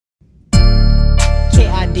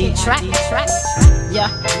KID track. Yeah,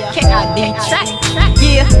 KID track.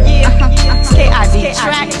 Yeah, KID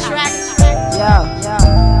track.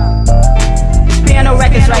 It's PNO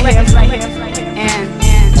records right here. And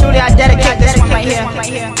truly I dedicate this one right here.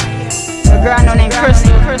 A girl I know named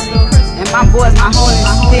Crystal. And my boys, my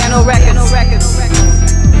homies, PNO records.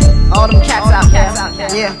 All them cats out there.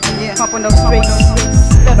 Yeah, pumping those streets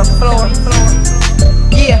to the floor.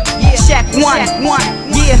 Yeah, Shack one.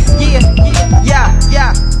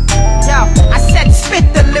 Yeah. I said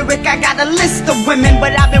spit the lyric, I got a list of women,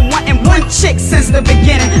 but I've been wanting one chick since the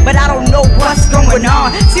beginning. But I don't know what's going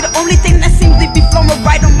on. See, the only thing that seems to be flowing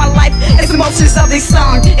right on my life is the emotions of this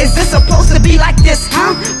song. Is this supposed to be like this,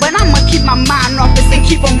 huh? But I'ma keep my mind off this and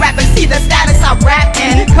keep on rapping. See the status I rap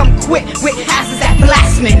in. Come quick with houses that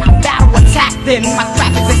blast me. I battle attack them, my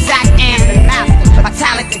craft is exact and master, my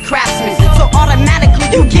talented craftsman. So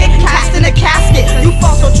automatically you get cast in a casket. You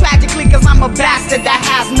fall so tragically cause I'm a bastard that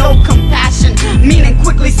has no compassion, meaning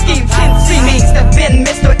quickly scheme 10 means to been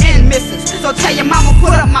Mr. and Mrs. So tell your mama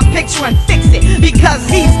put up my picture and fix it, because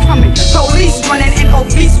he's coming. Police running and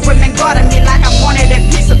obese women guarding me like I wanted a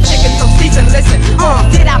piece of chicken. So cease and listen.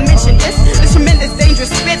 Did I mention this? The tremendous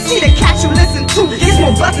dangerous spit. See the cat you listen to gets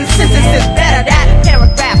more button sentences better than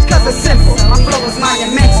paragraphs cause it's simple. My flow is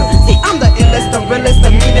monumental. See, I'm the illest, the realest,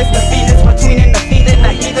 the meanest, the feelest between and the feeling,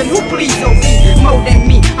 the heathen who please don't be more than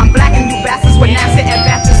me. I'm black and you bastards with nasty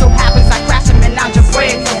advances. So happens I crash them and now you're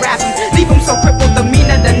brave for rapping. Leave them so crippled, the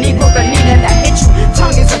meaner, the negro, the Nina that hit you.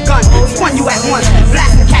 Tongue is a gun, spun you at once.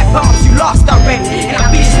 Blasting cat bombs, you lost already. And I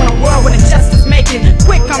beat you in a world when injustice making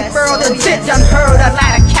quick unfurled and tit done heard. A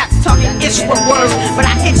lot of cats talking ish for words, but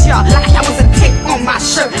I hit y'all like I was a tape on my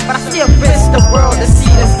shirt. But I still risk the world to see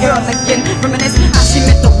this girl again. Reminisce how she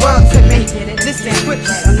meant the world to me. This is quick,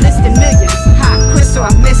 unlisted millions. Hi, Crystal,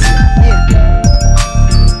 I miss you.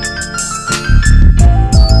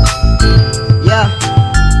 Yeah.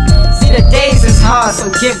 See, the days is hard, so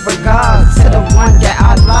give regards to the one that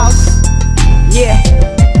I lost. Yeah.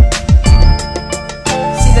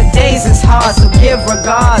 See, the days is hard, so give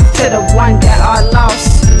regards to the one that I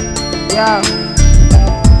lost. Yeah.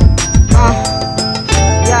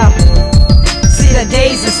 See, the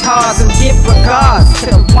days is hard, so give regards to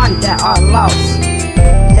the one that I lost.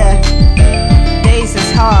 Yeah. Days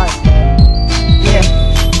is hard. Yeah.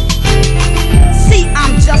 See,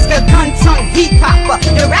 I'm just a gun-tongue hip-hopper.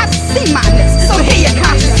 Your raps see my lips, so hear your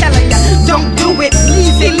conscience telling ya, don't do it,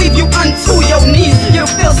 please. They leave you unto your knees. You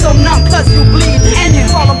feel so numb cause you bleed, and you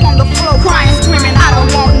fall upon the floor crying, screaming, I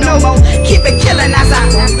don't want no more. Keep it killing as I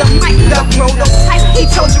the mic up, roll those tight. He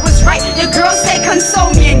told you it's right. Your girl say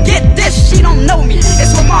console me, and get this, she don't know me.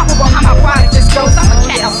 It's remarkable how my body just goes. I'm a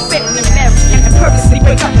cat, I'll spit and marry, and purposely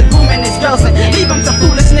wake up the groom and his girls and leave them to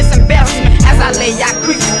foolishness, embarrassment. As I lay, I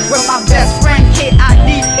creep with my best friend KID.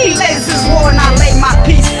 He lays his war and I lay my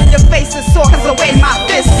piece. Your face is sore cause away my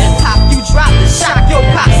fist. Pop, you drop, shock your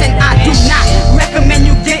pops, and I do not recommend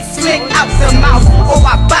you get slick out the mouth. Or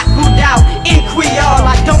I back good out in Creole.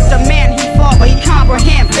 I don't demand he fall, but he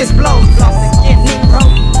comprehend his blows. Lost again, Negro.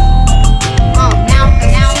 Now,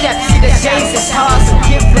 step, see the days is hard, so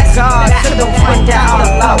give regard to the one that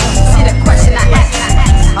I lost. See the question I ask,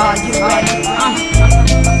 are you ready?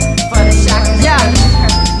 For the shock, yeah.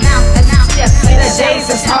 Now, step, see the days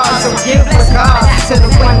is hard, so give regard to the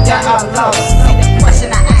one that I lost. See the question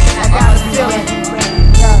I ask, I got a feeling.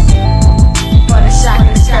 For the shock,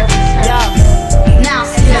 yeah. Now,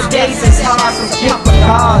 see the days is hard, so give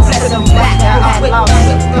regard to the one that I lost.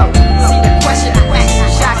 See the question I ask,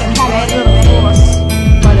 shocking homie.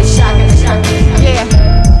 For the shock, yeah.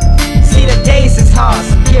 See the days is hard,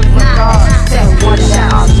 so give regard to the one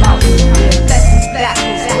that I lost.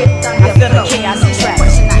 I feel the chaos is track.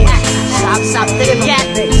 Stop to the cat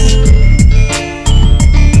base.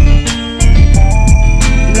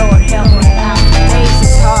 Lord help me out. Days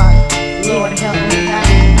is hard. Lord help me out.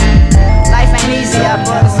 Life ain't easy out,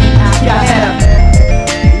 but keep your head up.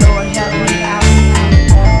 Lord help me out.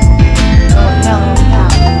 Lord help me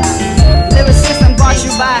out. Living system brought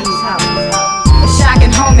you by. The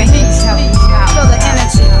shocking homie. Please help. Feel the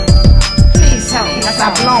energy. Please help. That's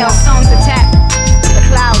how blowing stones attack the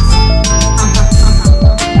clouds.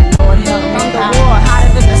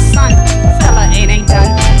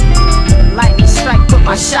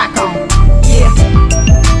 My shock on, yeah.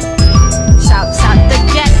 Shout the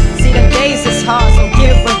jet. See the days is hard, so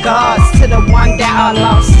give regards to the one that I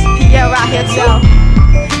lost. Pierre out here too.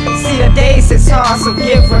 See the days is hard, so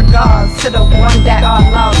give regards to the one that I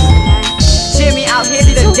lost. Jimmy out here,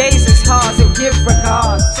 see the days is hard, so give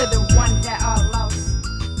regards to the one that